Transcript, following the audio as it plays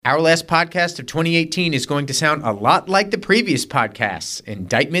Our last podcast of 2018 is going to sound a lot like the previous podcasts.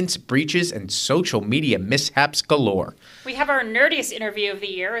 Indictments, breaches, and social media mishaps galore. We have our nerdiest interview of the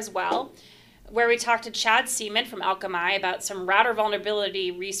year as well, where we talked to Chad Seaman from Alchemy about some router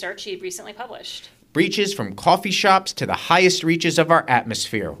vulnerability research he recently published. Breaches from coffee shops to the highest reaches of our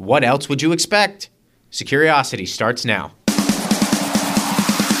atmosphere. What else would you expect? Securiosity starts now.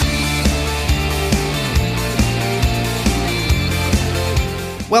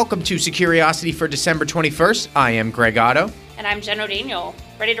 Welcome to Securiosity for December 21st. I am Greg Otto. And I'm Jen O'Daniel,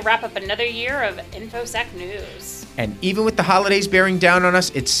 ready to wrap up another year of InfoSec news. And even with the holidays bearing down on us,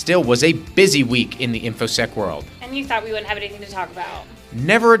 it still was a busy week in the InfoSec world. And you thought we wouldn't have anything to talk about.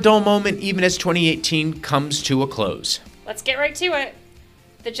 Never a dull moment, even as 2018 comes to a close. Let's get right to it.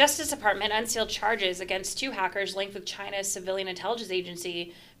 The Justice Department unsealed charges against two hackers linked with China's civilian intelligence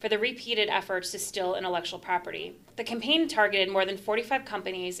agency for the repeated efforts to steal intellectual property. The campaign targeted more than 45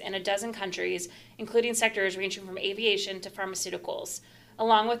 companies in a dozen countries, including sectors ranging from aviation to pharmaceuticals,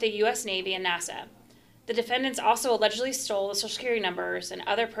 along with the U.S. Navy and NASA. The defendants also allegedly stole the Social Security numbers and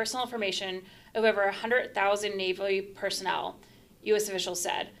other personal information of over 100,000 Navy personnel, U.S. officials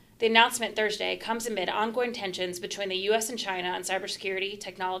said. The announcement Thursday comes amid ongoing tensions between the U.S. and China on cybersecurity,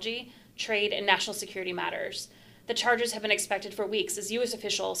 technology, trade, and national security matters. The charges have been expected for weeks as U.S.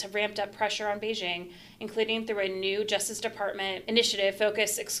 officials have ramped up pressure on Beijing, including through a new Justice Department initiative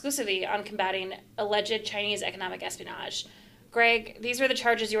focused exclusively on combating alleged Chinese economic espionage. Greg, these were the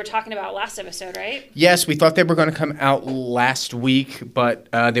charges you were talking about last episode, right? Yes, we thought they were going to come out last week,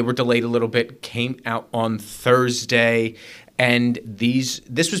 but they were delayed a little bit, came out on Thursday. And this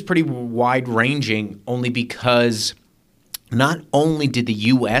was pretty wide-ranging only because not only did the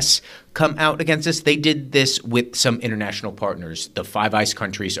U.S. come out against this, they did this with some international partners. The Five Eyes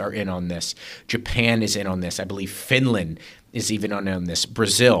countries are in on this. Japan is in on this. I believe Finland is even on this.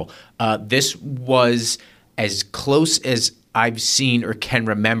 Brazil. This was as close as I've seen or can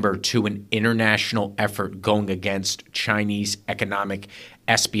remember to an international effort going against Chinese economic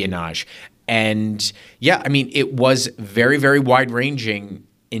espionage. And yeah, I mean, it was very, very wide-ranging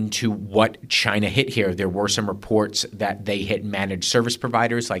into what China hit here. There were some reports that they hit managed service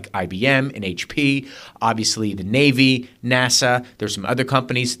providers like IBM and HP, obviously the Navy, NASA. There's some other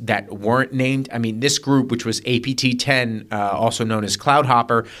companies that weren't named. I mean, this group, which was APT10, also known as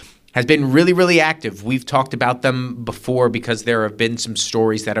CloudHopper, has been really, really active. We've talked about them before because there have been some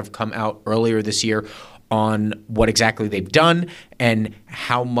stories that have come out earlier this year on what exactly they've done and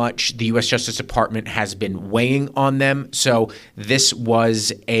how much the U.S. Justice Department has been weighing on them. So this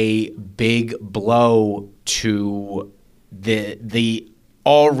was a big blow to the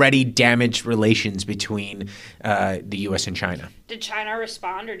already damaged relations between the U.S. and China. Did China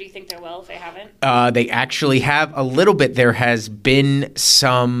respond, or do you think they will if they haven't? They actually have a little bit. There has been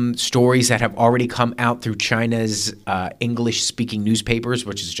some stories that have already come out through China's English-speaking newspapers,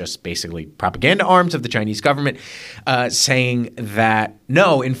 which is just basically propaganda arms of the Chinese government, saying that,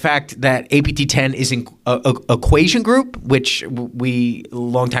 no, in fact, that APT10 is an equation group, which we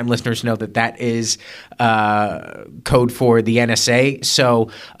longtime listeners know that is code for the NSA. So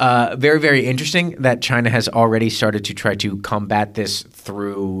very, very interesting that China has already started to try to combat this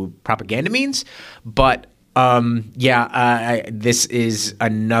through propaganda means. But this is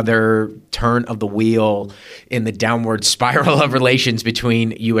another turn of the wheel in the downward spiral of relations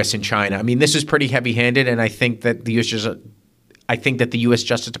between U.S. and China. I mean, this is pretty heavy-handed, and I think that the U.S.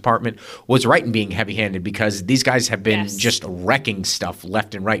 Justice Department was right in being heavy-handed because these guys have been just wrecking stuff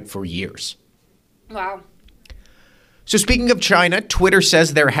left and right for years. Wow. So speaking of China, Twitter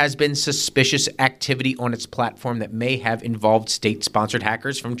says there has been suspicious activity on its platform that may have involved state-sponsored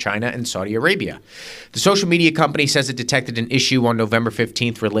hackers from China and Saudi Arabia. The social media company says it detected an issue on November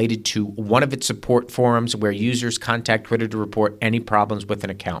 15th related to one of its support forums where users contact Twitter to report any problems with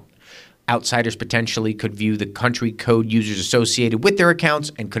an account. Outsiders potentially could view the country code users associated with their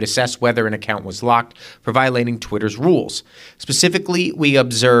accounts and could assess whether an account was locked for violating Twitter's rules. Specifically, we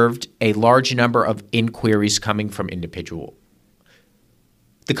observed a large number of inquiries coming from individuals.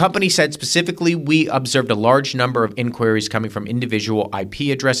 The company said specifically, we observed a large number of inquiries coming from individual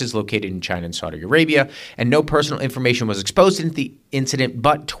IP addresses located in China and Saudi Arabia, and no personal information was exposed in the incident,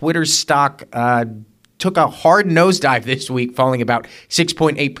 but Twitter's stock took a hard nosedive this week, falling about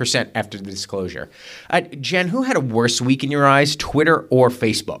 6.8% after the disclosure. Jen, who had a worse week in your eyes, Twitter or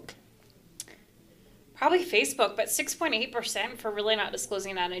Facebook? Probably Facebook, but 6.8% for really not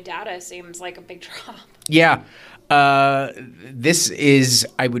disclosing any data seems like a big drop. Yeah. This is,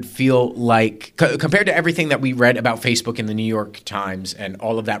 I would feel like, compared to everything that we read about Facebook in the New York Times and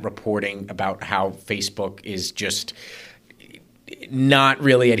all of that reporting about how Facebook is just not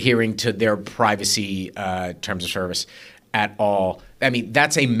really adhering to their privacy terms of service at all. I mean,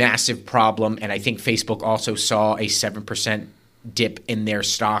 that's a massive problem, and I think Facebook also saw a 7% dip in their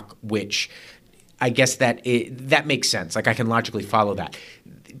stock, which I guess that makes sense. Like, I can logically follow that.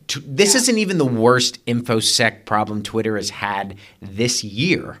 This isn't even the worst InfoSec problem Twitter has had this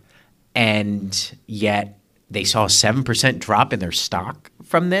year, and yet they saw a 7% drop in their stock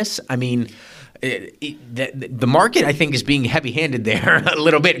from this. I mean, the market, I think, is being heavy-handed there a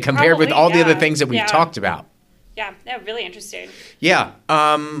little bit compared with all the other things that we've talked about. Yeah, really interesting. Yeah.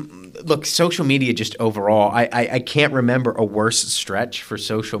 Look, social media just overall, I can't remember a worse stretch for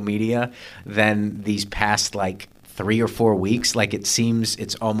social media than these past, 3 or 4 weeks. Like, it seems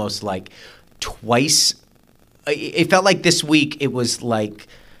it's almost like twice. It felt like this week it was like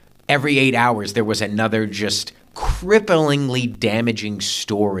every 8 hours there was another just cripplingly damaging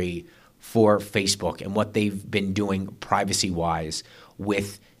story for Facebook and what they've been doing privacy-wise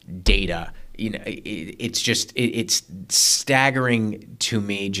with data. You know, it's staggering to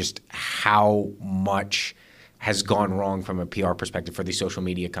me just how much has gone wrong from a PR perspective for these social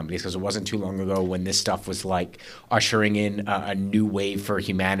media companies, because it wasn't too long ago when this stuff was like ushering in a new wave for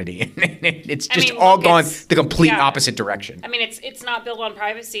humanity. It's just gone the complete opposite direction. I mean, it's not built on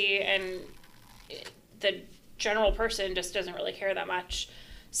privacy, and the general person just doesn't really care that much.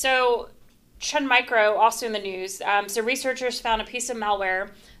 So Trend Micro, also in the news. So researchers found a piece of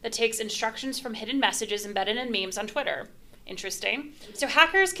malware that takes instructions from hidden messages embedded in memes on Twitter. Interesting. So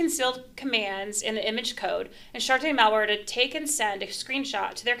hackers concealed commands in the image code, instructing malware to take and send a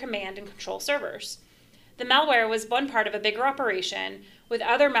screenshot to their command and control servers. The malware was one part of a bigger operation, with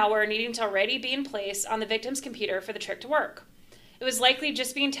other malware needing to already be in place on the victim's computer for the trick to work. It was likely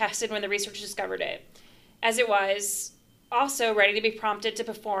just being tested when the researchers discovered it, as it was also ready to be prompted to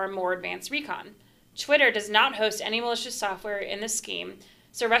perform more advanced recon. Twitter does not host any malicious software in this scheme,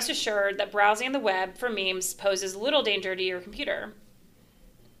 so rest assured that browsing the web for memes poses little danger to your computer.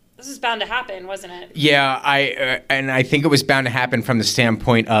 This was bound to happen, wasn't it? Yeah, I think it was bound to happen from the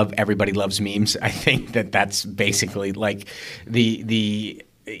standpoint of everybody loves memes. I think that's basically like the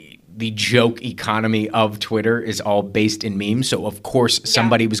joke economy of Twitter is all based in memes. So, of course,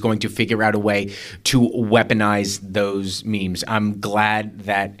 somebody was going to figure out a way to weaponize those memes. I'm glad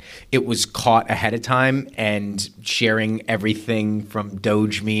that it was caught ahead of time, and sharing everything from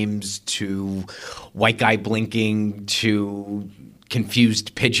Doge memes to white guy blinking to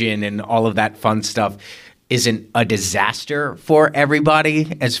confused pigeon and all of that fun stuff isn't a disaster for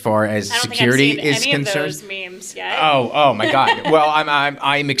everybody as far as security is concerned. Of those memes yet. Oh my God. Well,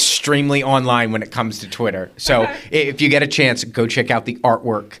 I'm extremely online when it comes to Twitter. So if you get a chance, go check out the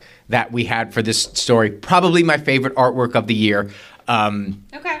artwork that we had for this story. Probably my favorite artwork of the year.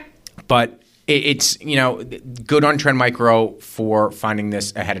 But it's good on Trend Micro for finding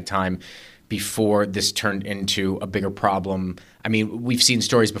this ahead of time before this turned into a bigger problem. I mean, we've seen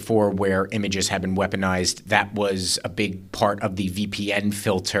stories before where images have been weaponized. That was a big part of the VPN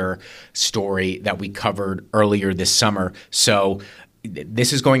filter story that we covered earlier this summer. So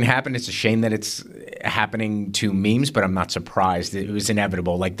this is going to happen. It's a shame that it's happening to memes, but I'm not surprised. It was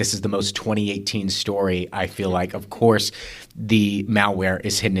inevitable. Like, this is the most 2018 story, I feel like. Of course, the malware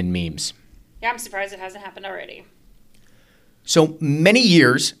is hidden in memes. Yeah, I'm surprised it hasn't happened already. So many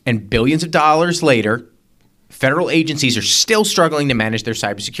years and billions of dollars later, federal agencies are still struggling to manage their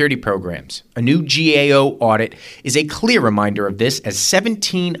cybersecurity programs. A new GAO audit is a clear reminder of this, as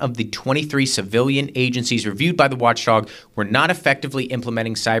 17 of the 23 civilian agencies reviewed by the watchdog were not effectively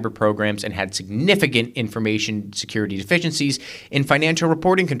implementing cyber programs and had significant information security deficiencies in financial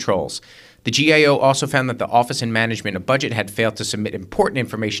reporting controls. The GAO also found that the Office and Management of Budget had failed to submit important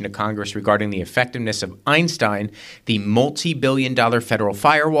information to Congress regarding the effectiveness of Einstein, the multi-billion-dollar federal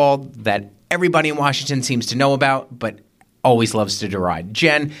firewall that everybody in Washington seems to know about, but always loves to deride.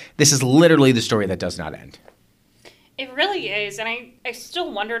 Jen, this is literally the story that does not end. It really is, and I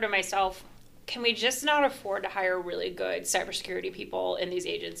still wonder to myself, can we just not afford to hire really good cybersecurity people in these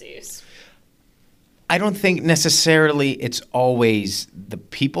agencies? I don't think necessarily it's always the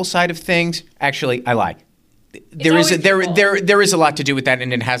people side of things. Actually, I lie. There is a lot to do with that,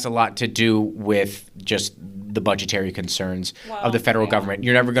 and it has a lot to do with just the budgetary concerns of the federal government.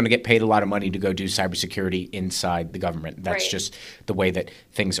 You're never going to get paid a lot of money to go do cybersecurity inside the government. That's just the way that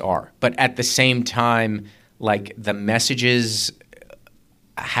things are. But at the same time, like, the messages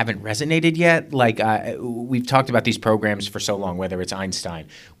haven't resonated yet. Like, we've talked about these programs for so long, whether it's Einstein,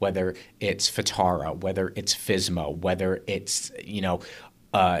 whether it's FITARA, whether it's FISMA, whether it's,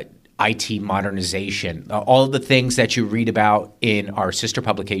 IT modernization, all of the things that you read about in our sister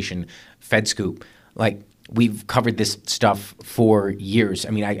publication, FedScoop. Like, we've covered this stuff for years. I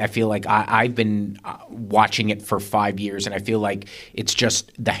mean, I feel like I've been watching it for 5 years, and I feel like it's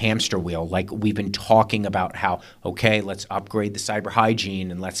just the hamster wheel. Like, we've been talking about how, okay, let's upgrade the cyber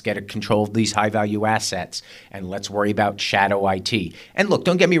hygiene, and let's get a control of these high-value assets, and let's worry about shadow IT. And look,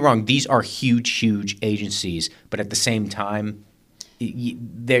 don't get me wrong, these are huge, huge agencies, but at the same time,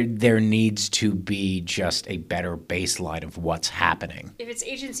 there needs to be just a better baseline of what's happening. If it's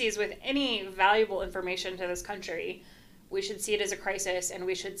agencies with any valuable information to this country, we should see it as a crisis, and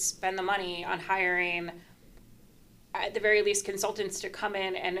we should spend the money on hiring, at the very least, consultants to come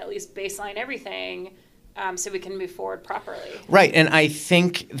in and at least baseline everything, so we can move forward properly. Right, and I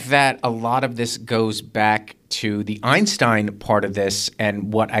think that a lot of this goes back to the Einstein part of this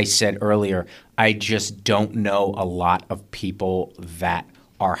and what I said earlier. I just don't know a lot of people that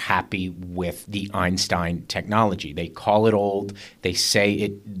are happy with the Einstein technology. They call it old. They say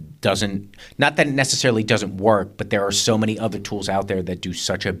it doesn't, not that it necessarily doesn't work, but there are so many other tools out there that do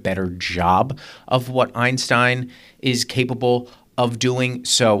such a better job of what Einstein is capable of doing.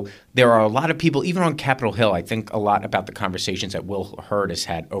 So there are a lot of people, even on Capitol Hill, I think a lot about the conversations that Will Hurd has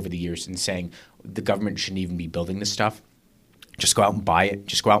had over the years in saying the government shouldn't even be building this stuff. Just go out and buy it.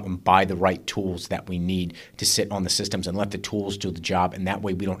 Just go out and buy the right tools that we need to sit on the systems and let the tools do the job. And that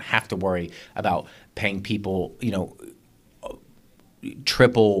way we don't have to worry about paying people,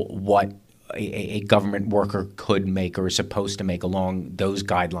 triple what a government worker could make or is supposed to make along those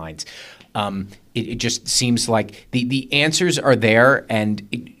guidelines. It just seems like the answers are there, and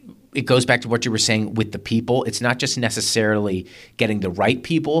it goes back to what you were saying with the people. It's not just necessarily getting the right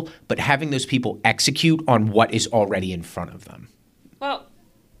people, but having those people execute on what is already in front of them. Well,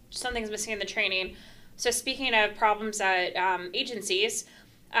 something's missing in the training. So speaking of problems at agencies,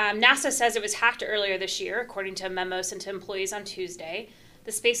 NASA says it was hacked earlier this year, according to a memo sent to employees on Tuesday.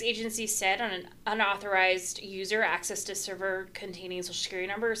 The space agency said on an unauthorized user access to server containing social security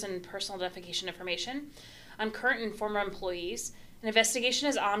numbers and personal identification information on current and former employees. An investigation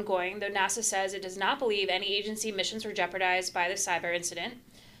is ongoing, though NASA says it does not believe any agency missions were jeopardized by the cyber incident.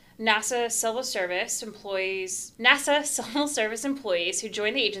 NASA civil service employees who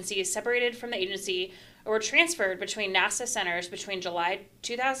joined the agency separated from the agency or were transferred between NASA centers between July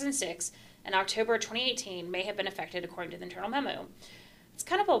 2006 and October 2018 may have been affected, according to the internal memo. It's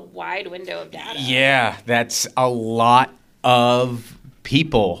kind of a wide window of data. Yeah, that's a lot of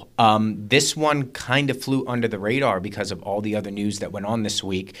people. This one kind of flew under the radar because of all the other news that went on this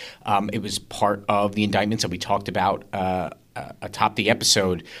week. It was part of the indictments that we talked about atop the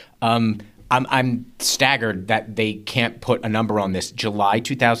episode. I'm staggered that they can't put a number on this. July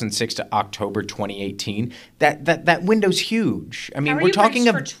 2006 to October 2018. That window's huge. I mean, we're talking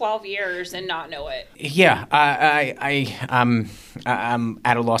for 12 years and not know it. Yeah, I'm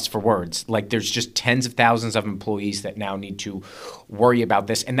at a loss for words. Like, there's just tens of thousands of employees that now need to worry about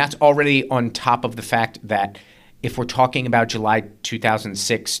this, and that's already on top of the fact that if we're talking about July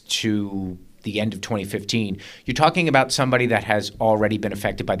 2006 to the end of 2015, you're talking about somebody that has already been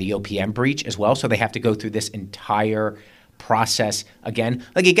affected by the OPM breach as well. So they have to go through this entire process again.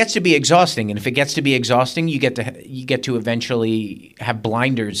 Like, it gets to be exhausting, and if it gets to be exhausting, you get to eventually have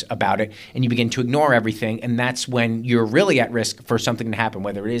blinders about it, and you begin to ignore everything, and that's when you're really at risk for something to happen,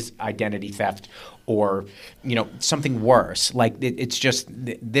 whether it is identity theft or something worse. Like, it's just,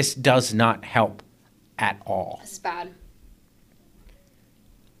 this does not help at all. This is bad.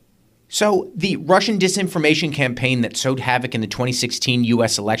 So the Russian disinformation campaign that sowed havoc in the 2016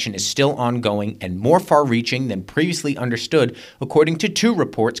 U.S. election is still ongoing and more far-reaching than previously understood, according to two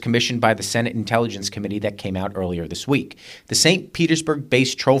reports commissioned by the Senate Intelligence Committee that came out earlier this week. The St.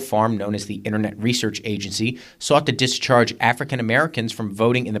 Petersburg-based troll farm known as the Internet Research Agency sought to discharge African Americans from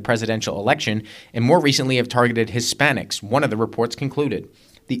voting in the presidential election and more recently have targeted Hispanics, one of the reports concluded.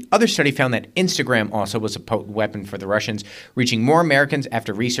 The other study found that Instagram also was a potent weapon for the Russians, reaching more Americans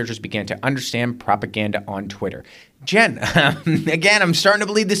after researchers began to understand propaganda on Twitter. Jen, again, I'm starting to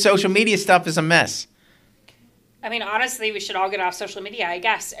believe the social media stuff is a mess. I mean, honestly, we should all get off social media, I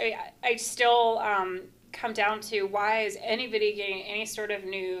guess. I still come down to, why is anybody getting any sort of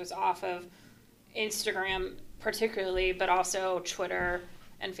news off of Instagram particularly, but also Twitter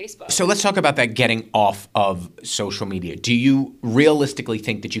and Facebook? So let's talk about that, getting off of social media. Do you realistically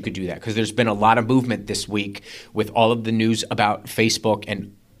think that you could do that? Because there's been a lot of movement this week with all of the news about Facebook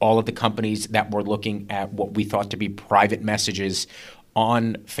and all of the companies that were looking at what we thought to be private messages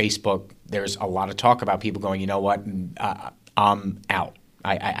on Facebook. There's a lot of talk about people going, you know what, I'm out.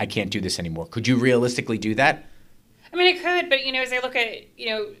 I can't do this anymore. Could you realistically do that? I mean, I could, but, as I look at,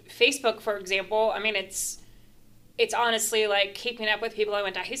 Facebook, for example, I mean, it's honestly like keeping up with people I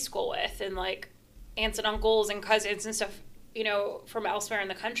went to high school with, and like aunts and uncles and cousins and stuff, from elsewhere in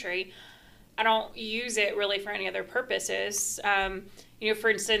the country. I don't use it really for any other purposes. For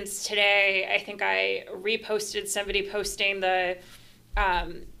instance, today I think I reposted somebody posting the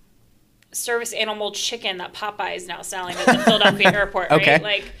service animal chicken that Popeye is now selling at the Philadelphia airport. Right?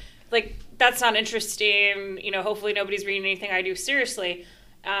 Okay. Like that's not interesting. Hopefully nobody's reading anything I do seriously.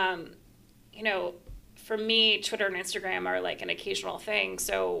 For me, Twitter and Instagram are like an occasional thing.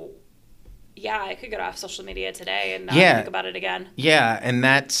 So, yeah, I could get off social media today and not think about it again. Yeah, and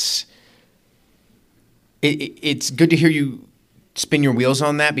that's it's good to hear you spin your wheels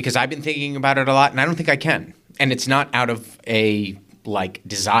on that, because I've been thinking about it a lot, and I don't think I can. And it's not out of a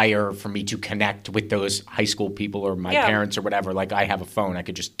desire for me to connect with those high school people or my parents or whatever. Like, I have a phone, I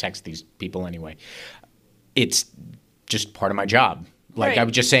could just text these people anyway. It's just part of my job. Like I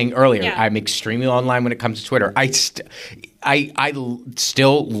was just saying earlier, I'm extremely online when it comes to Twitter. I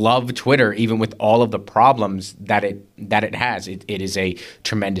still love Twitter, even with all of the problems that it has. It is a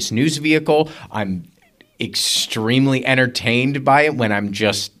tremendous news vehicle. I'm extremely entertained by it when I'm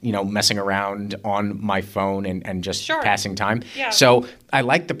just, messing around on my phone and just passing time. Yeah. So I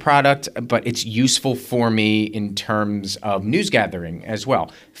like the product, but it's useful for me in terms of news gathering as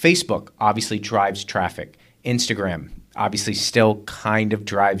well. Facebook obviously drives traffic. Instagram obviously still kind of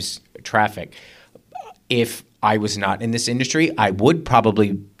drives traffic. If I was not in this industry, I would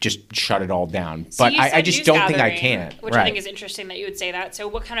probably just shut it all down. So but I just don't think I can. Which I think is interesting that you would say that. So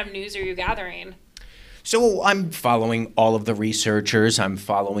what kind of news are you gathering? So I'm following all of the researchers. I'm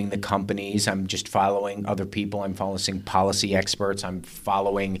following the companies. I'm just following other people. I'm following policy experts. I'm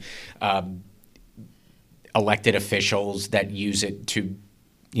following elected officials that use it to,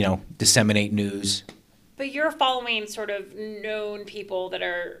 disseminate news. But you're following sort of known people that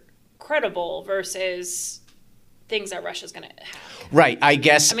are credible versus things that Russia's going to have. Right. I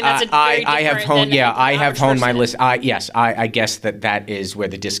guess that's I have honed. Yeah, I have honed my list. I guess that is where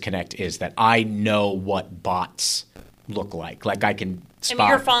the disconnect is. That I know what bots look like. Like I can spot.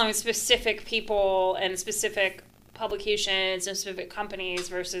 You're following specific people and specific publications and specific companies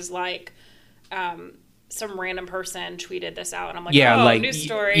versus some random person tweeted this out and I'm like, news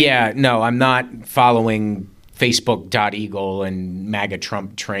story. Yeah, no, I'm not following Facebook.eagle and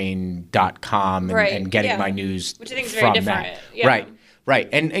MAGATrumpTrain.com and getting my news which I think is from very different. that. Yeah. Right.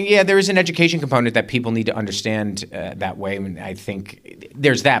 And there is an education component that people need to understand that way. And I think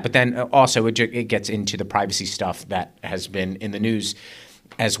there's that. But then also it gets into the privacy stuff that has been in the news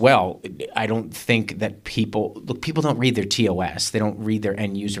as well. I don't think that people don't read their TOS. They don't read their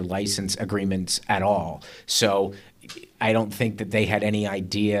end user license agreements at all. So I don't think that they had any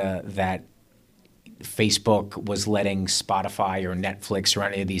idea that Facebook was letting Spotify or Netflix or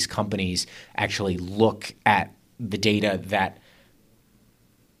any of these companies actually look at the data that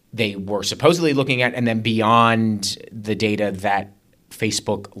they were supposedly looking at, and then beyond the data that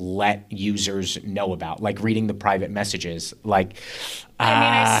Facebook let users know about, like reading the private messages.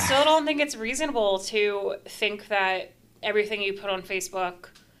 I still don't think it's reasonable to think that everything you put on Facebook,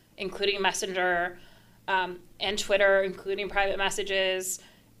 including Messenger, and Twitter, including private messages,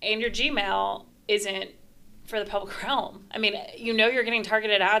 and your Gmail, isn't for the public realm. I mean, you're getting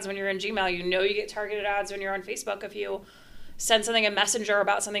targeted ads when you're in Gmail. You get targeted ads when you're on Facebook. If you send something in Messenger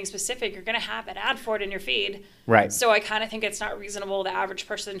about something specific, you're going to have an ad for it in your feed. Right. So I kind of think it's not reasonable. The average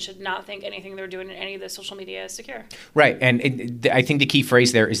person should not think anything they're doing in any of the social media is secure. Right. And I think the key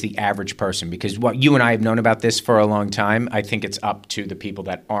phrase there is the average person, because what you and I have known about this for a long time. I think it's up to the people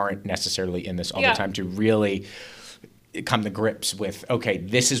that aren't necessarily in this all the time to really come to grips with, okay,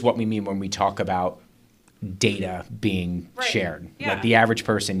 this is what we mean when we talk about data being shared. Yeah. Like the average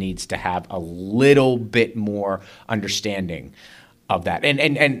person needs to have a little bit more understanding of that.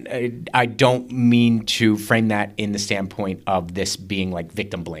 And I don't mean to frame that in the standpoint of this being like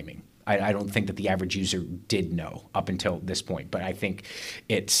victim blaming. I don't think that the average user did know up until this point, but I think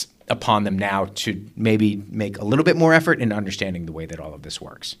it's upon them now to maybe make a little bit more effort in understanding the way that all of this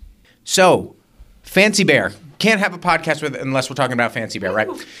works. So, Fancy Bear. Can't have a podcast unless we're talking about Fancy Bear, right?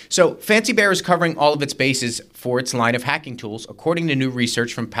 So Fancy Bear is covering all of its bases for its line of hacking tools, according to new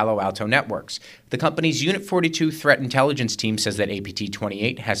research from Palo Alto Networks. The company's Unit 42 threat intelligence team says that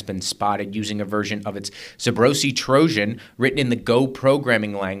APT28 has been spotted using a version of its Zabrosi Trojan written in the Go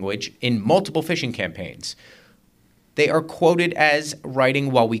programming language in multiple phishing campaigns. They are quoted as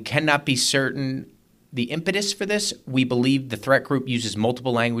writing, "While we cannot be certain the impetus for this, we believe the threat group uses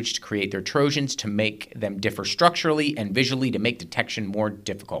multiple language to create their Trojans to make them differ structurally and visually to make detection more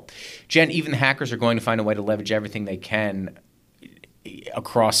difficult." Jen, even the hackers are going to find a way to leverage everything they can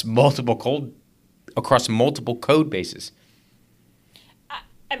across multiple code bases.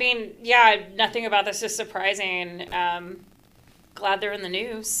 I mean, yeah, nothing about this is surprising. Glad they're in the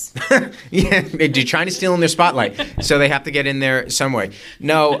news. Yeah, China's stealing their spotlight, so they have to get in there some way.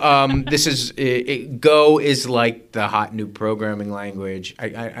 No, this is Go is like the hot new programming language.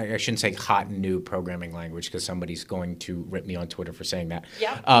 I shouldn't say hot new programming language because somebody's going to rip me on Twitter for saying that.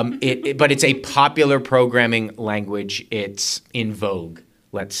 Yeah. But it's a popular programming language. It's in vogue,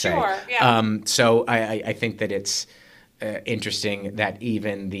 let's say. Sure. Yeah. So I think that it's interesting that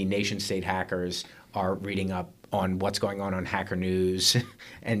even the nation-state hackers are reading up on what's going on Hacker News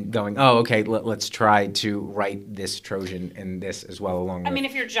and going, oh, okay, let's try to write this Trojan and this as well along. I mean,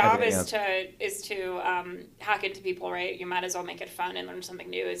 if your job is to hack into people, right, you might as well make it fun and learn something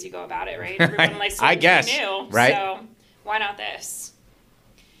new as you go about it, right? Everyone likes something new, right? So why not this?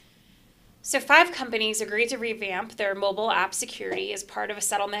 So 5 companies agreed to revamp their mobile app security as part of a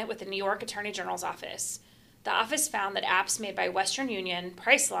settlement with the New York Attorney General's office. The office found that apps made by Western Union,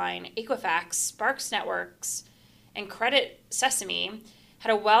 Priceline, Equifax, Sparks Networks, and Credit Sesame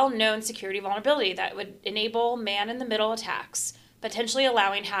had a well-known security vulnerability that would enable man-in-the-middle attacks, potentially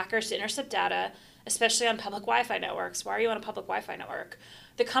allowing hackers to intercept data, especially on public Wi-Fi networks. Why are you on a public Wi-Fi network?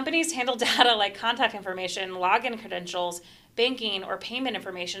 The companies handle data like contact information, login credentials, banking or payment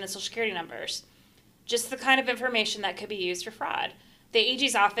information, and social security numbers. Just the kind of information that could be used for fraud. The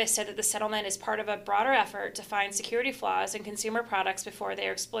AG's office said that the settlement is part of a broader effort to find security flaws in consumer products before they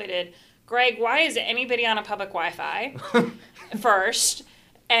are exploited. Greg, why is anybody on a public Wi-Fi first?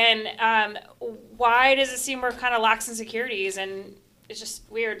 And why does it seem we're kind of lax in securities? And it's just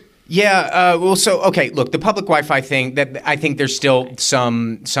weird. Yeah. Look, the public Wi-Fi thing, that I think there's still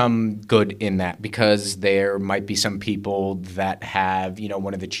some good in that because there might be some people that have,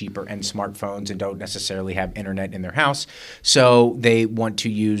 one of the cheaper end smartphones and don't necessarily have internet in their house. So they want to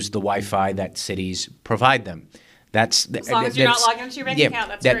use the Wi-Fi that cities provide them. As long as you're not logging into your bank account,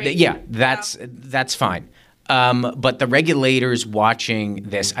 that's great. That's fine. But the regulators watching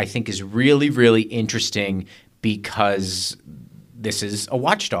this, I think, is really, really interesting because this is a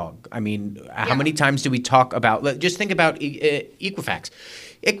watchdog. I mean, how many times do we talk about – just think about Equifax.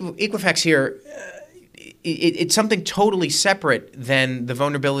 Equifax here, it's something totally separate than the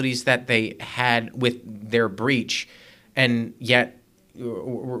vulnerabilities that they had with their breach, and yet –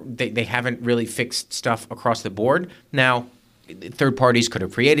 they haven't really fixed stuff across the board. Now, third parties could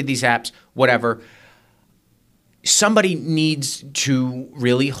have created these apps, whatever. Somebody needs to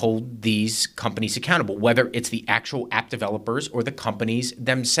really hold these companies accountable, whether it's the actual app developers or the companies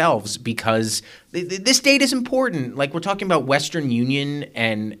themselves, because this data is important. Like we're talking about Western Union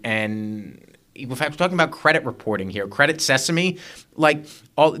and in fact, we're talking about credit reporting here, Credit Sesame, like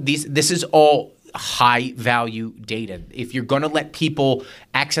all these. This is all high value data. If you're going to let people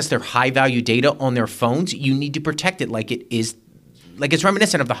access their high value data on their phones, you need to protect it like it is, like it's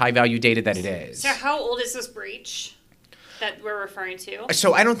reminiscent of the high value data that it is. So how old is this breach that we're referring to?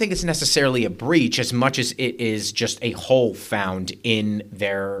 So I don't think it's necessarily a breach as much as it is just a hole found in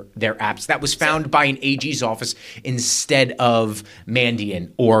their apps that was found by an AG's office instead of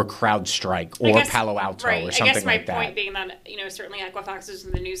Mandiant or CrowdStrike or Palo Alto or something like that. I guess my point being that, certainly Equifax was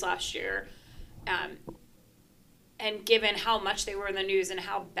in the news last year. And given how much they were in the news and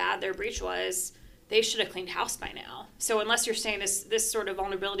how bad their breach was, they should have cleaned house by now. So unless you're saying this sort of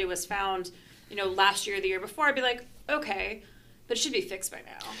vulnerability was found, last year or the year before, I'd be like, okay, but it should be fixed by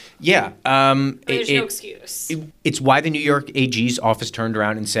now. Yeah. There's no excuse. It's why the New York AG's office turned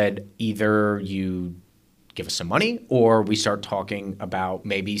around and said, either you give us some money or we start talking about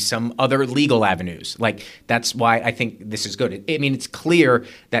maybe some other legal avenues. Like that's why I think this is good. I mean, it's clear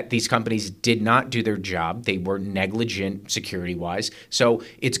that these companies did not do their job. They were negligent security wise. So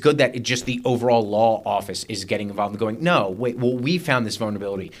it's good that just the overall law office is getting involved and going, no, wait, well, we found this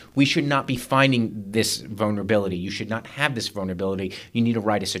vulnerability. We should not be finding this vulnerability. You should not have this vulnerability. You need to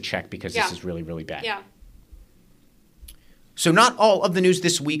write us a check because this is really, really bad. Yeah. So not all of the news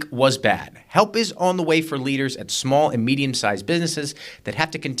this week was bad. Help is on the way for leaders at small and medium-sized businesses that have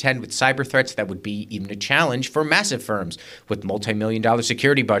to contend with cyber threats that would be even a challenge for massive firms with multi-million-dollar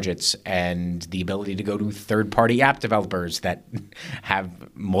security budgets and the ability to go to third-party app developers that have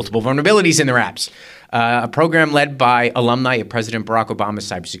multiple vulnerabilities in their apps. A program led by alumni of President Barack Obama's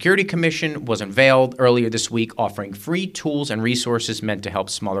Cybersecurity Commission was unveiled earlier this week, offering free tools and resources meant to help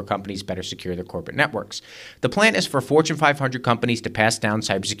smaller companies better secure their corporate networks. The plan is for Fortune 500 companies to pass down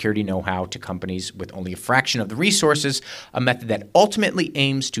cybersecurity know-how to companies with only a fraction of the resources, a method that ultimately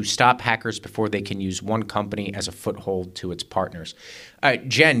aims to stop hackers before they can use one company as a foothold to its partners.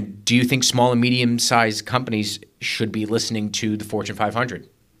 Jen, do you think small and medium-sized companies should be listening to the Fortune 500?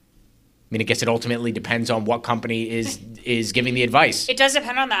 mean, I guess it ultimately depends on what company is giving the advice. It does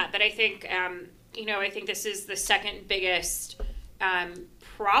depend on that, but I think I think this is the second biggest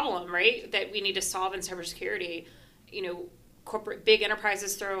problem, right, that we need to solve in cybersecurity. Corporate big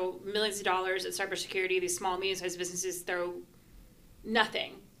enterprises throw millions of dollars at cybersecurity. These small, medium-sized businesses throw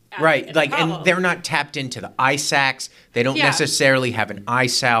nothing. Right, and they're not tapped into the ISACs. They don't necessarily have an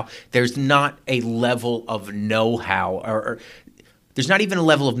ISAL. There's not a level of know-how, or there's not even a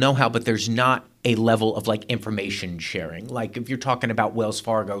level of know-how, but there's not a level of information sharing. Like if you're talking about Wells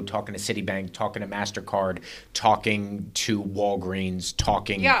Fargo, talking to Citibank, talking to MasterCard, talking to Walgreens,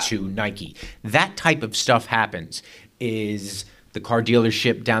 talking to Nike, that type of stuff happens. Is the car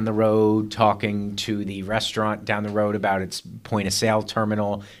dealership down the road talking to the restaurant down the road about its point of sale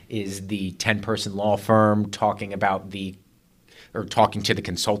terminal? Is the 10-person law firm talking to the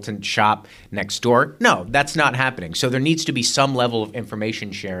consultant shop next door? No, that's not happening. So there needs to be some level of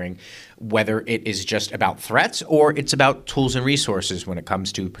information sharing, whether it is just about threats or it's about tools and resources when it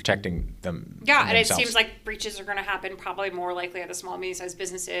comes to protecting them. Yeah, and it seems like breaches are going to happen probably more likely at the small, medium-sized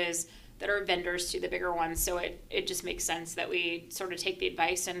businesses that are vendors to the bigger ones. So it just makes sense that we sort of take the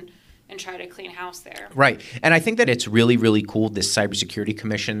advice and try to clean house there. Right. And I think that it's really, really cool this Cybersecurity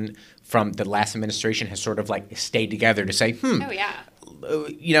Commission from the last administration has sort of stayed together to say,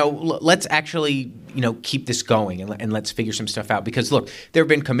 let's actually, keep this going and let's figure some stuff out. Because, look, there have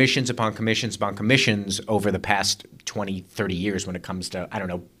been commissions upon commissions upon commissions over the past 20, 30 years when it comes to, I don't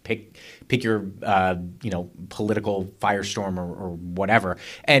know, pick your, political firestorm or whatever.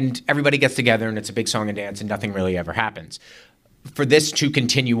 And everybody gets together and it's a big song and dance and nothing really ever happens. For this to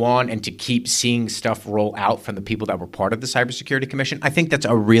continue on and to keep seeing stuff roll out from the people that were part of the Cybersecurity Commission, I think that's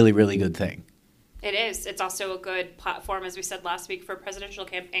a really, really good thing. It is. It's also a good platform, as we said last week, for a presidential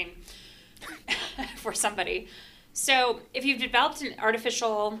campaign for somebody. So if you've developed an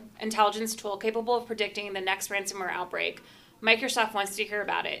artificial intelligence tool capable of predicting the next ransomware outbreak, Microsoft wants to hear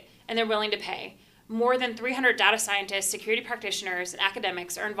about it, and they're willing to pay. More than 300 data scientists, security practitioners, and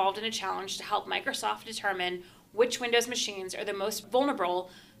academics are involved in a challenge to help Microsoft determine which Windows machines are the most vulnerable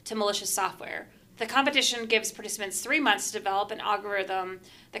to malicious software. The competition gives participants 3 months to develop an algorithm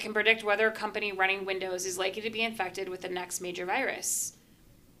that can predict whether a company running Windows is likely to be infected with the next major virus.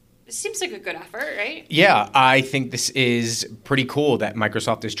 It seems like a good effort, right? Yeah, I think this is pretty cool that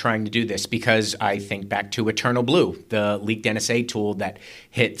Microsoft is trying to do this because I think back to Eternal Blue, the leaked NSA tool that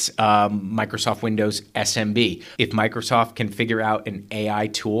hits Microsoft Windows SMB. If Microsoft can figure out an AI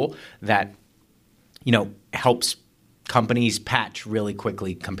tool that helps companies patch really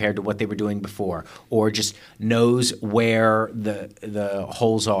quickly compared to what they were doing before, or just knows where the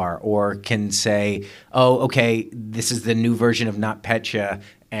holes are, or can say, oh, okay, this is the new version of NotPetya,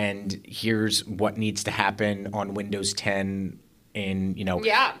 and here's what needs to happen on Windows 10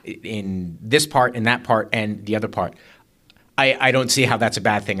 in this part, in that part, and the other part. I don't see how that's a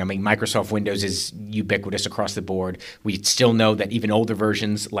bad thing. I mean, Microsoft Windows is ubiquitous across the board. We still know that even older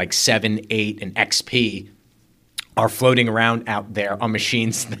versions like 7, 8, and XP are floating around out there on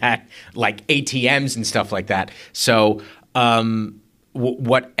machines that like ATMs and stuff like that. So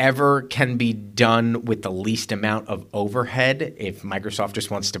whatever can be done with the least amount of overhead, if Microsoft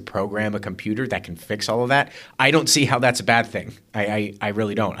just wants to program a computer that can fix all of that, I don't see how that's a bad thing. I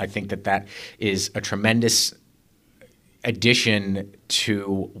really don't. I think that is a tremendous addition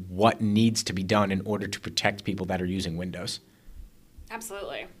to what needs to be done in order to protect people that are using Windows.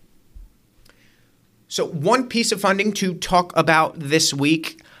 Absolutely. So one piece of funding to talk about this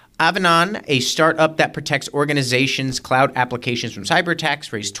week, Avanan, a startup that protects organizations' cloud applications from cyber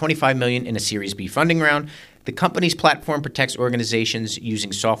attacks, raised $25 million in a Series B funding round. The company's platform protects organizations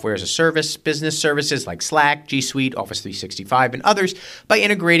using software as a service, business services like Slack, G Suite, Office 365, and others by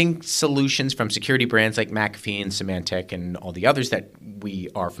integrating solutions from security brands like McAfee and Symantec and all the others that we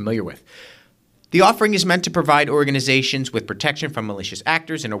are familiar with. The offering is meant to provide organizations with protection from malicious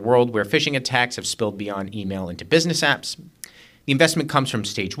actors in a world where phishing attacks have spilled beyond email into business apps. The investment comes from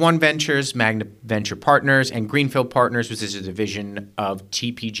Stage 1 Ventures, Magna Venture Partners, and Greenfield Partners, which is a division of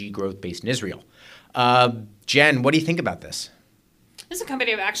TPG Growth based in Israel. Jen, what do you think about this? This is a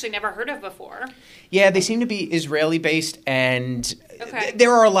company I've actually never heard of before. Yeah, they seem to be Israeli-based, and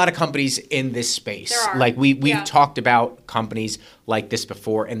there are a lot of companies in this space. There are. Like we've talked about companies like this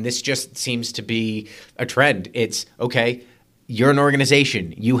before, and this just seems to be a trend. It's, okay, you're an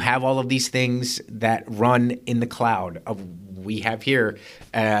organization. You have all of these things that run in the cloud. We have here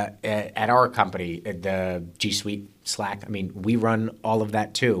at our company, the G Suite, Slack. I mean, we run all of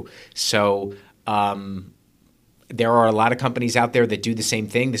that too. So there are a lot of companies out there that do the same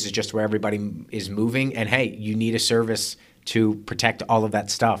thing. This is just where everybody is moving. And hey, you need a service to protect all of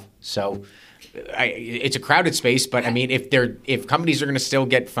that stuff. So it's a crowded space, but I mean, if companies are going to still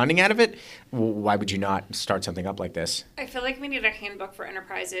get funding out of it, why would you not start something up like this? I feel like we need a handbook for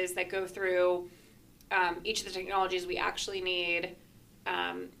enterprises that go through each of the technologies we actually need,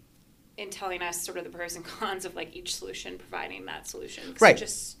 in telling us sort of the pros and cons of like each solution, providing that solution. Right.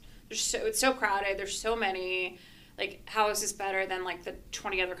 It's so crowded. There's so many. Like, how is this better than like the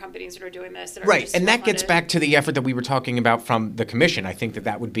 20 other companies that are doing this? That are right, and that gets back to the effort that we were talking about from the commission. I think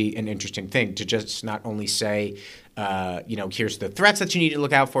that would be an interesting thing to just not only say, here's the threats that you need to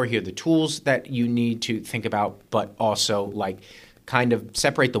look out for, here are the tools that you need to think about, but also like kind of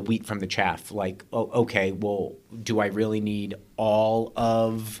separate the wheat from the chaff. Like, okay, well, do I really need all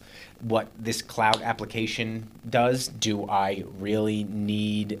of what this cloud application does? Do I really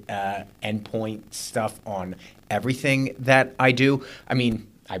need endpoint stuff on everything that I do? I mean,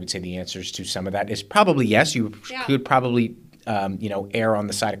 I would say the answers to some of that is probably yes. You could probably, err on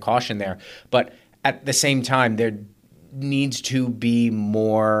the side of caution there. But at the same time, there needs to be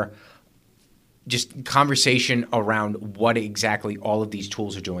more just conversation around what exactly all of these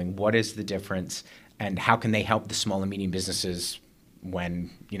tools are doing. What is the difference, and how can they help the small and medium businesses when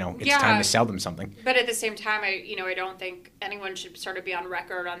it's time to sell them something? But at the same time, I don't think anyone should sort of be on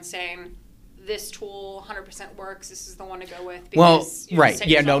record on saying this tool 100% works. This is the one to go with. Because, right?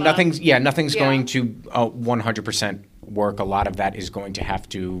 Yeah, no, nothing's going to 100% work. A lot of that is going to have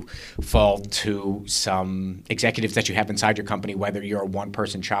to fall to some executives that you have inside your company, whether you're a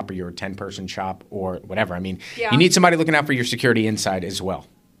one-person shop or you're a 10-person shop or whatever. I mean, you need somebody looking out for your security inside as well.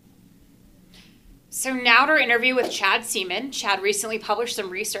 So now to our interview with Chad Seaman. Chad recently published some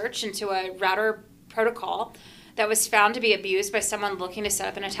research into a router protocol that was found to be abused by someone looking to set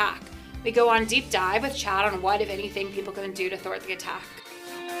up an attack. We go on deep dive with Chad on what, if anything, people can do to thwart the attack.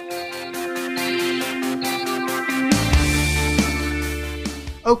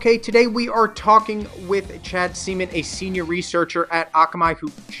 Okay, today we are talking with Chad Seaman, a senior researcher at Akamai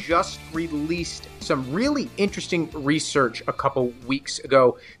who just released some really interesting research a couple weeks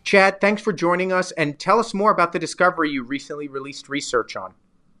ago. Chad, thanks for joining us, and tell us more about the discovery you recently released research on.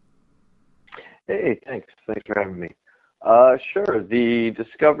 Hey, thanks. Thanks for having me. Sure. The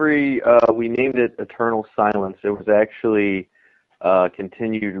discovery, we named it Eternal Silence. It was actually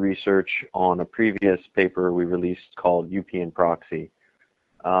continued research on a previous paper we released called UPN Proxy.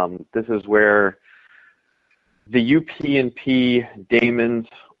 This is where the UPnP daemons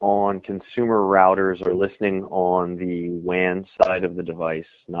on consumer routers are listening on the WAN side of the device,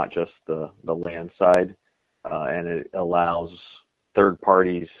 not just the LAN side, and it allows third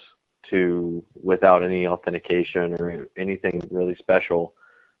parties to, without any authentication or anything really special,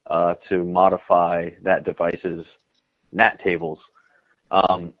 to modify that device's NAT tables.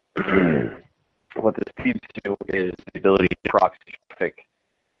 What this leads to is the ability to proxy traffic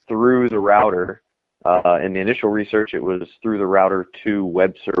through the router. In the initial research, it was through the router to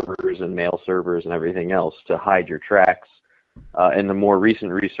web servers and mail servers and everything else to hide your tracks. In the more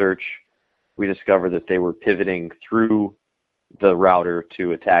recent research, we discovered that they were pivoting through the router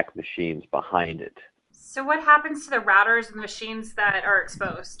to attack machines behind it. So what happens to the routers and the machines that are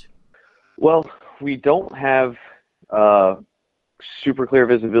exposed? Well, we don't have super clear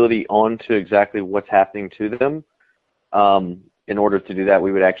visibility onto exactly what's happening to them. In order to do that,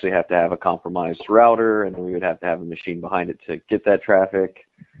 we would actually have to have a compromised router, and we would have to have a machine behind it to get that traffic.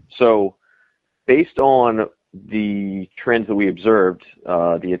 So based on the trends that we observed,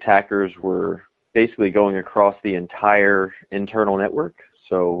 the attackers were basically going across the entire internal network.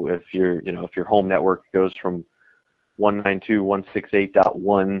 So if your home network goes from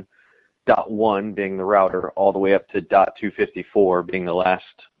 192.168.1.1 being the router all the way up to .254 being the last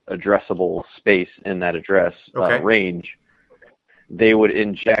addressable space in that address range, they would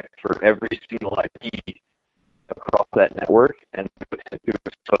inject for every single IP across that network, and they would have to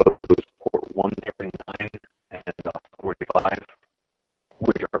expose port 139 and 45,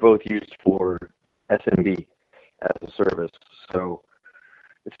 which are both used for SMB as a service. So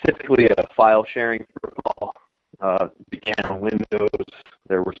it's typically a file sharing protocol. Began on Windows.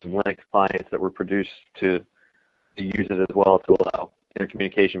 There were some Linux clients that were produced to use it as well to allow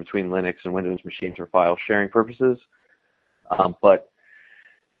intercommunication between Linux and Windows machines for file sharing purposes. But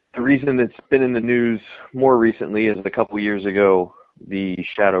the reason it's been in the news more recently is a couple years ago, the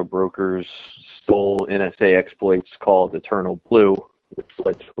shadow brokers stole NSA exploits called Eternal Blue, which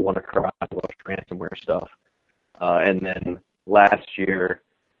led to WannaCry ransomware stuff. And then last year,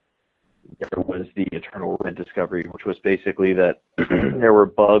 there was the Eternal Red discovery, which was basically that there were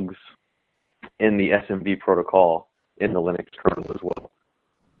bugs in the SMB protocol in the Linux kernel as well.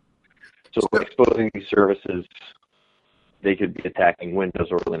 So exposing these services they could be attacking Windows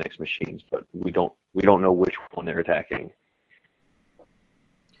or Linux machines, but we don't know which one they're attacking.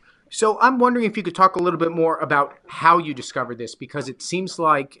 So I'm wondering if you could talk a little bit more about how you discovered this, because it seems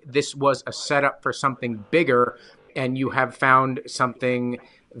like this was a setup for something bigger, and you have found something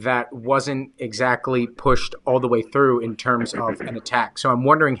that wasn't exactly pushed all the way through in terms of an attack. So I'm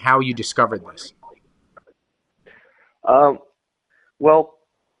wondering how you discovered this. Well,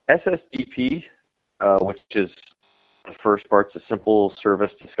 SSDP, which is the first part's a simple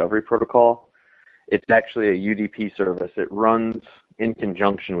service discovery protocol. It's actually a UDP service. It runs in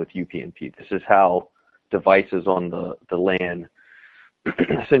conjunction with UPnP. This is how devices on the LAN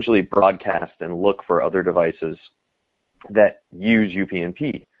essentially broadcast and look for other devices that use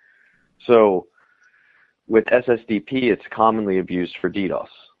UPnP. So with SSDP, it's commonly abused for DDoS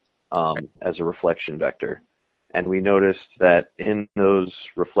as a reflection vector. And we noticed that in those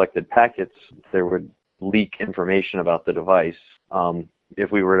reflected packets, there would leak information about the device.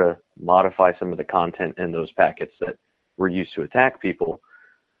 If we were to modify some of the content in those packets that were used to attack people,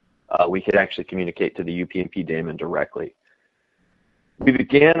 we could actually communicate to the UPnP daemon directly. We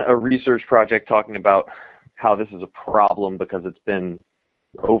began a research project talking about how this is a problem because it's been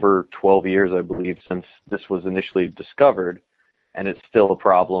over 12 years, I believe, since this was initially discovered, and it's still a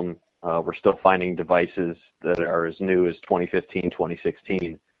problem. We're still finding devices that are as new as 2015,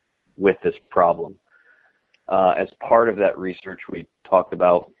 2016 with this problem. As part of that research, we talked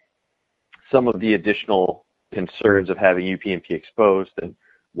about some of the additional concerns of having UPnP exposed and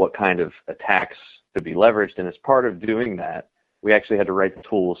what kind of attacks could be leveraged. And as part of doing that, we actually had to write the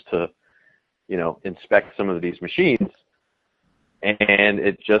tools to, inspect some of these machines. And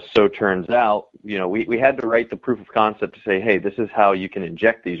it just so turns out, we had to write the proof of concept to say, hey, this is how you can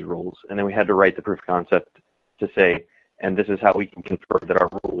inject these rules. And then we had to write the proof of concept to say, and this is how we can confirm that our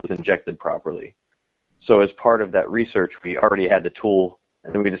rule is injected properly. So as part of that research, we already had the tool,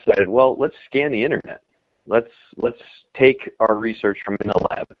 and then we decided, well, let's scan the internet. Let's take our research from in the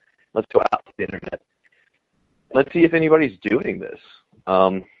lab. Let's go out to the internet. Let's see if anybody's doing this.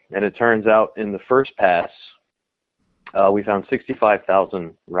 And it turns out in the first pass, we found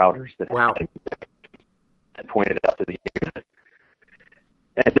 65,000 routers that had pointed out to the internet.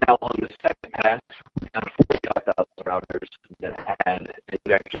 And now on the second pass, we found 45,000 routers that had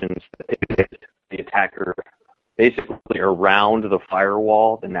injections that hit the attacker basically around the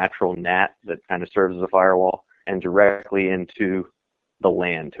firewall, the natural NAT that kind of serves as a firewall, and directly into the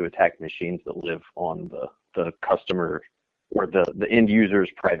LAN to attack machines that live on the customer or the end user's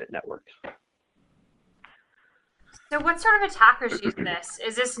private networks. So what sort of attackers use this?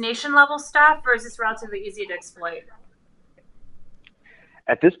 Is this nation-level stuff, or is this relatively easy to exploit?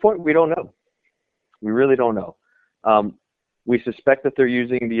 At this point, we don't know. We really don't know. We suspect that they're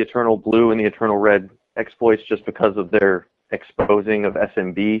using the Eternal Blue and the Eternal Red exploits just because of their exposing of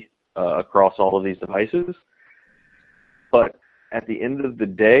SMB across all of these devices. But at the end of the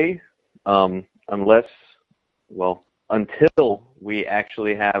day, until we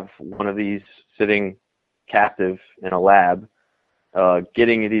actually have one of these sitting captive in a lab,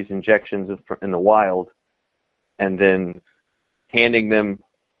 getting these injections in the wild, and then handing them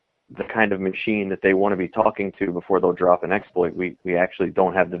the kind of machine that they want to be talking to before they'll drop an exploit, we actually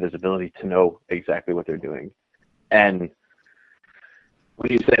don't have the visibility to know exactly what they're doing. And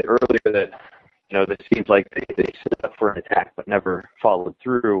when you said earlier that, this seems like they set up for an attack but never followed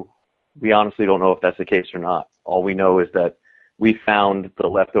through, we honestly don't know if that's the case or not. All we know is that we found the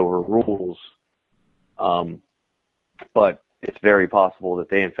leftover rules, but it's very possible that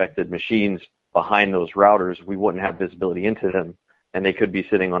they infected machines behind those routers. We wouldn't have visibility into them, and they could be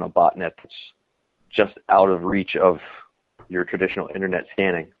sitting on a botnet that's just out of reach of your traditional internet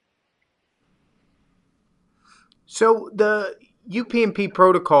scanning. So the UPnP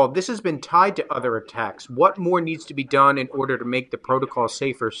protocol, this has been tied to other attacks. What more needs to be done in order to make the protocol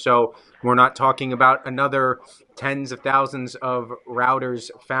safer, so we're not talking about another tens of thousands of routers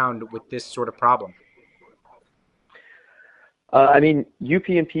found with this sort of problem?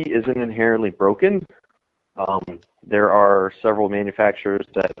 UPnP isn't inherently broken. There are several manufacturers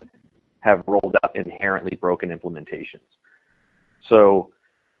that have rolled out inherently broken implementations. So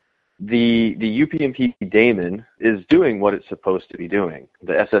the UPnP daemon is doing what it's supposed to be doing.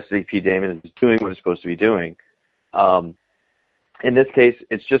 The SSDP daemon is doing what it's supposed to be doing. In this case,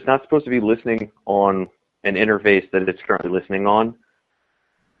 it's just not supposed to be listening on an interface that it's currently listening on.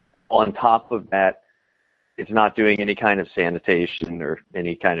 On top of that, it's not doing any kind of sanitation or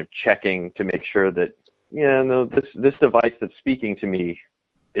any kind of checking to make sure that, this device that's speaking to me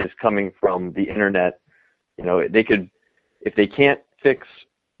is coming from the internet. They could, if they can't fix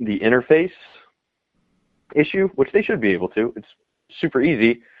the interface, issue, which they should be able to, it's super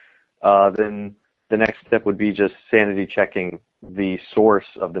easy, then the next step would be just sanity checking the source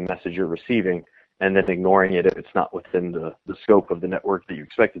of the message you're receiving and then ignoring it if it's not within the scope of the network that you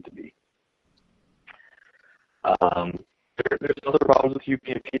expect it to be. There's other problems with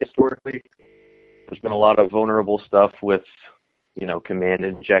UPnP historically. There's been a lot of vulnerable stuff with, command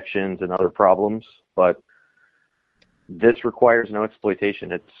injections and other problems, but this requires no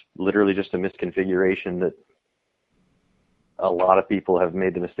exploitation. It's literally just a misconfiguration that a lot of people have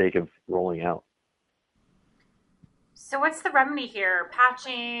made the mistake of rolling out. So what's the remedy here?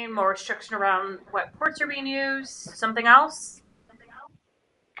 Patching, more restriction around what ports are being used, something else?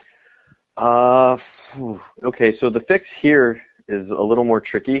 Okay, so the fix here is a little more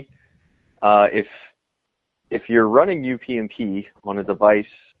tricky. If you're running UPnP on a device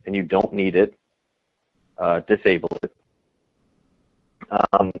and you don't need it, disable it.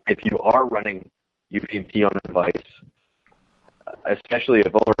 If you are running UPnP on a device, especially a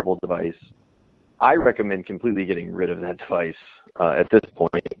vulnerable device, I recommend completely getting rid of that device at this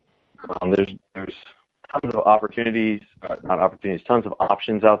point. There's tons of tons of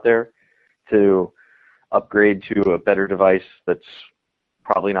options out there to upgrade to a better device that's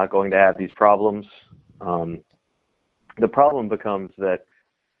probably not going to have these problems. The problem becomes that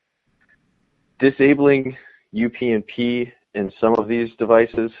disabling UPnP in some of these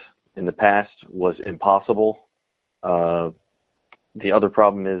devices in the past was impossible. The other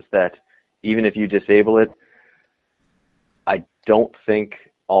problem is that even if you disable it, I don't think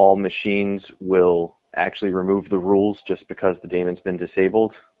all machines will actually remove the rules just because the daemon's been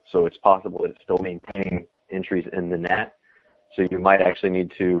disabled. So it's possible that it's still maintaining entries in the NAT. So you might actually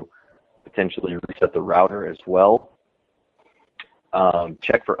need to potentially reset the router as well.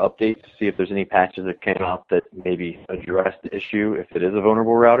 Check for updates to see if there's any patches that came out that maybe address the issue if it is a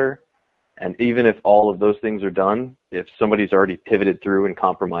vulnerable router. And even if all of those things are done, if somebody's already pivoted through and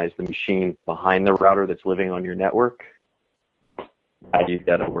compromised the machine behind the router that's living on your network, you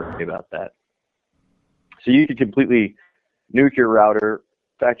got to worry about that. So you could completely nuke your router,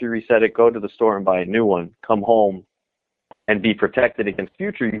 factory reset it, go to the store and buy a new one, come home, and be protected against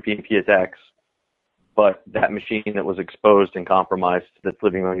future UPnP attacks. But that machine that was exposed and compromised that's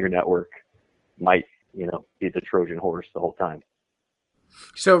living on your network might, be the Trojan horse the whole time.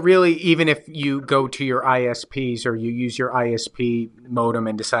 So really, even if you go to your ISPs or you use your ISP modem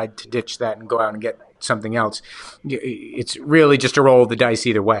and decide to ditch that and go out and get something else, it's really just a roll of the dice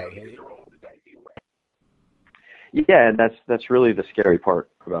either way. Yeah, and that's really the scary part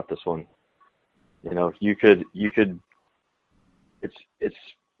about this one. You could. It's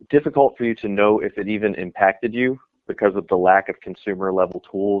difficult for you to know if it even impacted you because of the lack of consumer level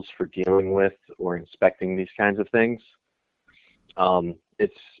tools for dealing with or inspecting these kinds of things.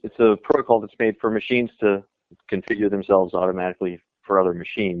 It's a protocol that's made for machines to configure themselves automatically for other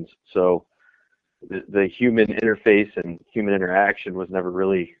machines. So the human interface and human interaction was never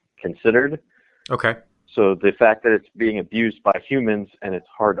really considered. Okay. So the fact that it's being abused by humans and it's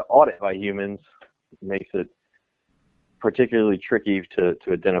hard to audit by humans makes it particularly tricky to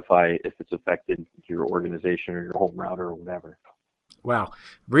identify if it's affected your organization or your home router or whatever. Wow.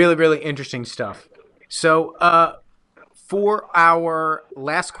 Really, really interesting stuff. So for our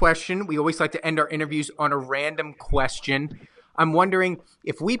last question, we always like to end our interviews on a random question. I'm wondering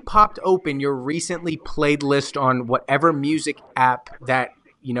if we popped open your recently played list on whatever music app that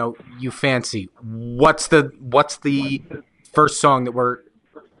you fancy, what's the first song that we're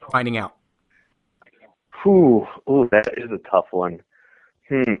finding out? Ooh, that is a tough one.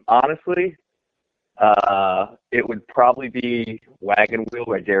 Honestly, it would probably be Wagon Wheel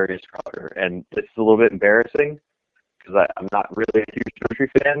by Darius Rucker, and it's a little bit embarrassing because I'm not really a huge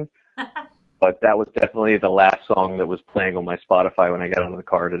country fan, but that was definitely the last song that was playing on my Spotify when I got out of the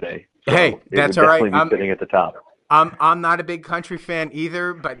car today. So hey, that's all right. I'm sitting at the top. I'm not a big country fan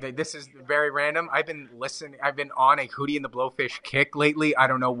either, but this is very random. I've been on a Hootie and the Blowfish kick lately. I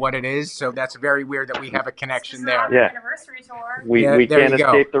don't know what it is, so that's very weird that we have a connection there. Yeah. Anniversary tour. We can't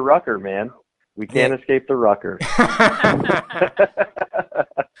escape the Rucker, man. We can't escape the Rucker.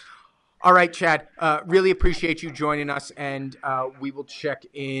 All right, Chad. Really appreciate you joining us, and we will check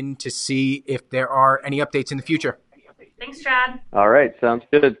in to see if there are any updates in the future. Thanks, Chad. All right, sounds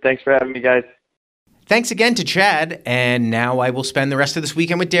good. Thanks for having me, guys. Thanks again to Chad, and now I will spend the rest of this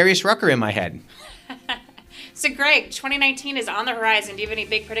weekend with Darius Rucker in my head. So, Greg, 2019 is on the horizon. Do you have any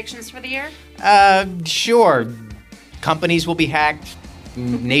big predictions for the year? Sure. Companies will be hacked,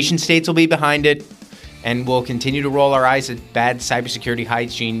 nation states will be behind it, and we'll continue to roll our eyes at bad cybersecurity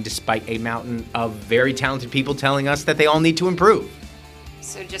hygiene despite a mountain of very talented people telling us that they all need to improve.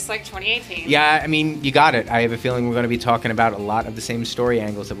 So just like 2018. Yeah, I mean, you got it. I have a feeling we're going to be talking about a lot of the same story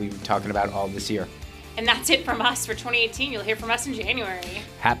angles that we've been talking about all this year. And that's it from us for 2018. You'll hear from us in January.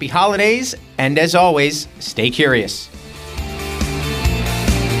 Happy holidays, and as always, stay curious.